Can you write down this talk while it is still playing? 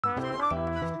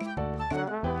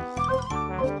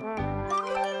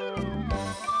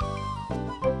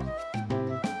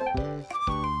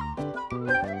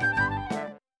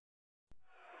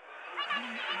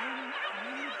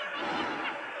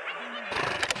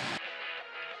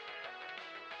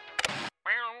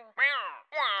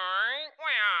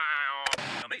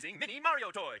amazing Mini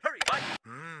Mario toy. Hurry, buy.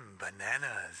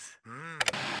 Bananas.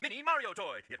 Mini Mario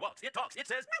toy. It walks, it talks, it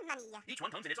says Mamma mia. each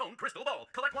one comes in its own crystal ball.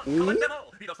 Collect one, collect them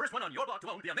all. Be the first one on your block to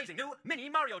own the amazing new Mini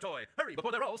Mario toy. Hurry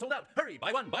before they're all sold out. Hurry,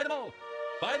 buy one, buy them all.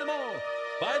 Buy them all.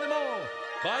 Buy them all.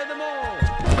 Buy them all.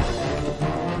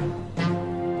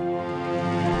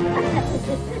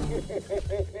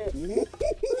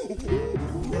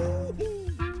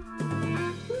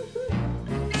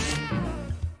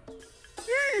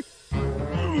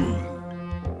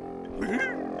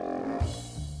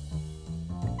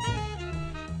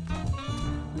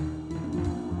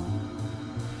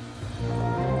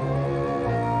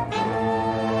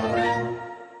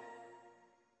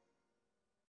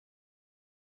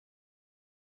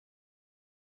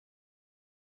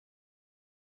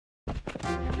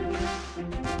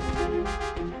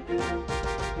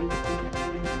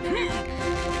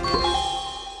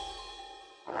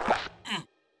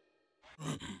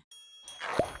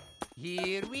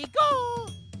 Here we go!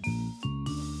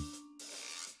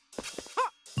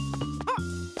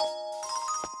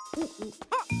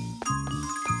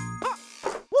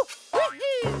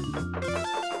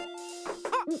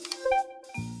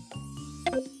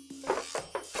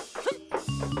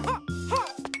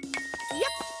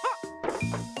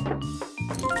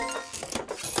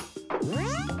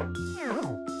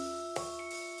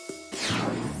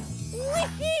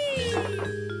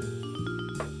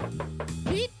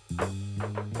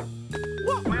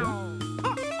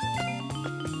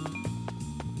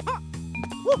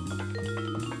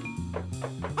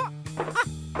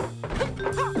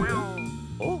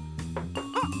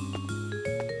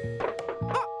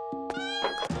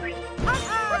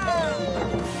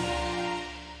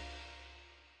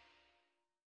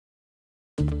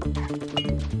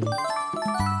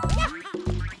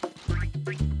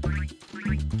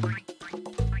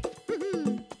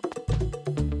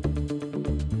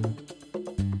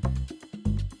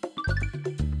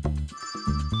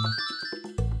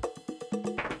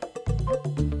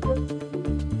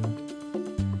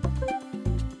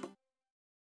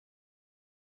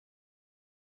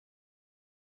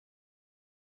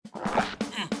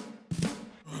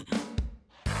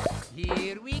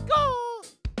 Here we go!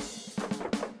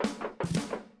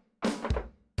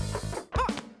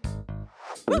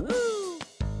 Woohoo!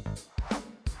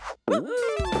 Woohoo!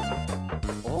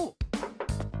 Oh!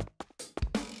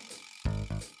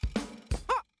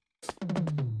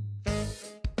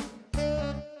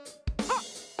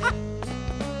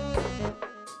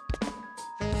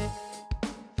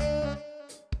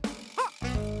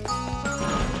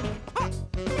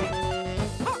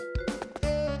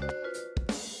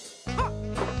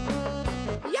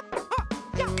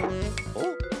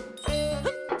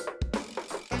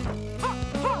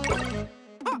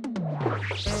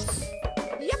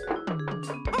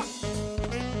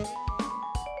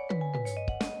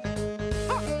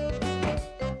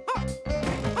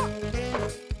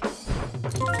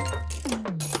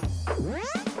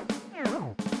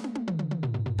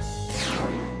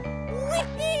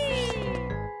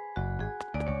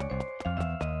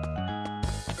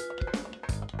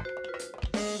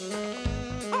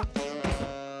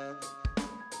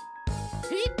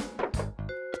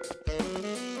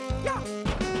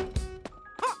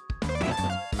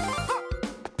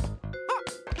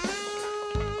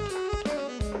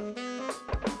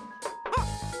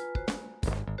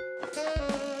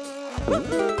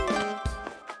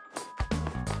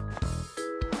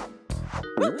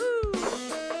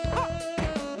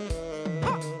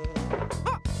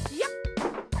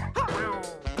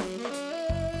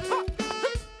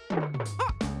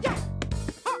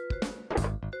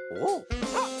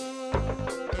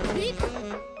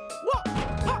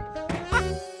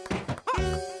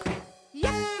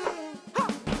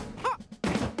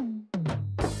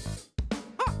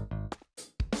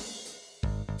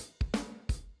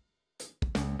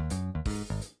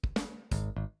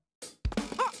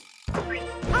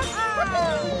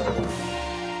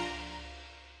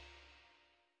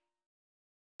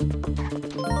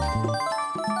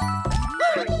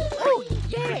 Oh,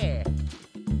 yeah!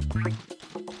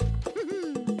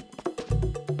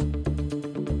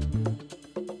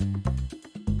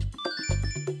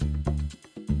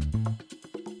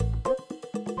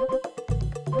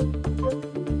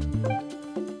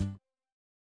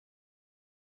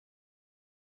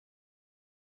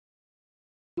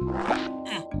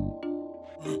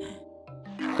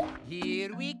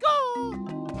 Here we go!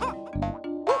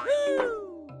 Woohoo!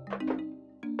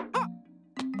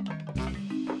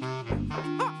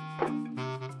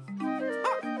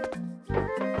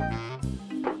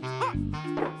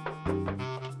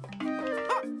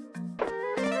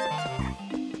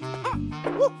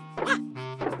 Woo!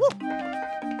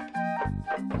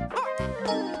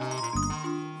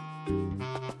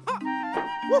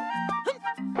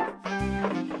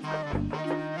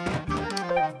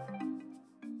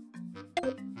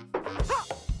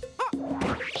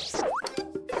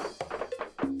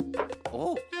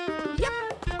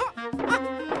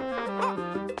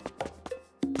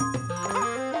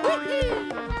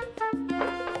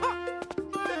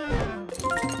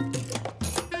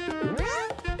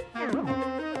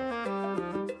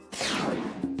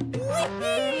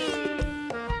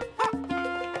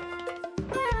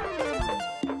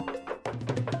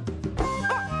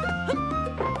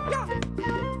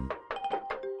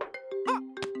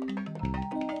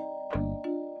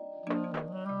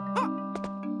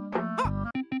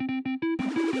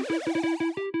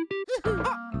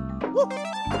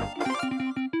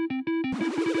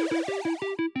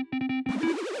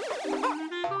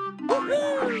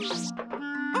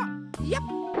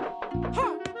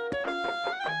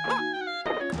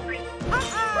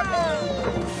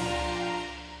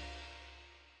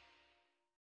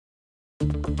 Oh,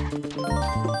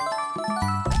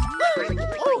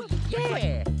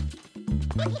 yeah!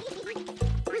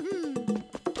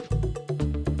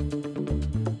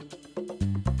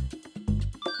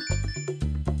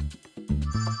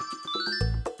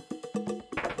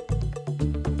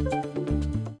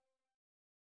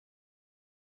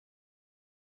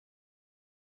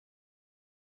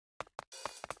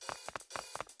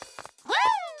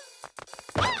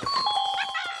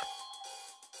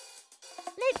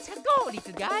 Let's go,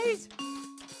 little guys.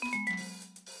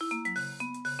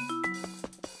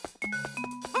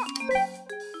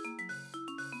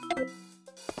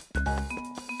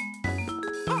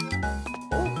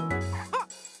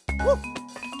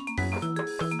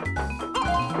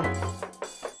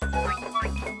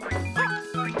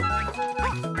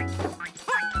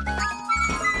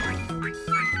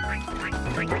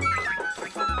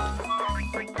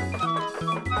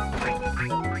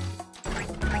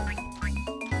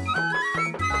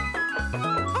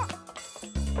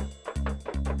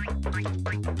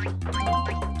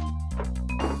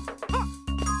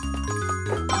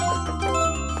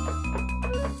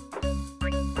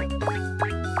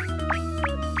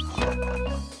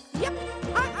 Yep.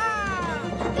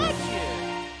 Gotcha.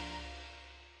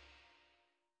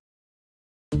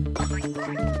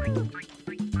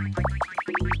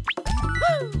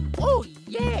 Oh,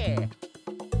 yeah.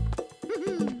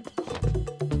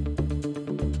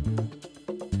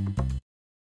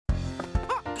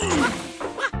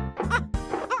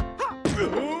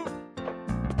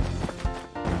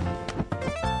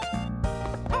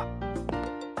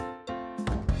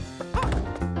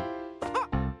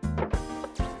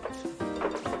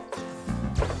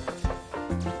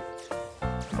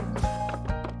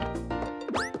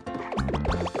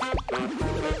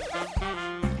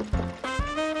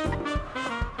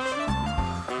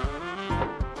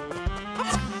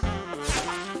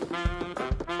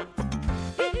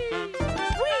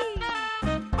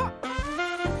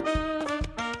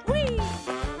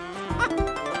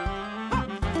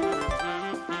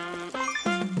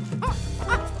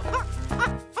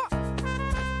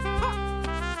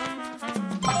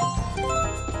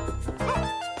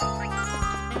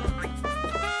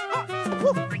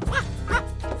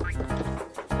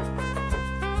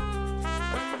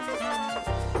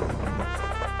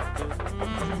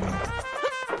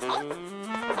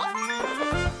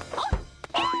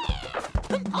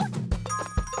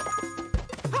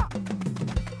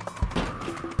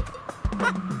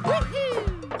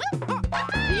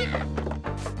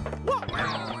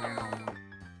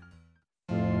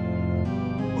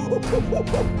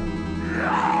 Woo-hoo!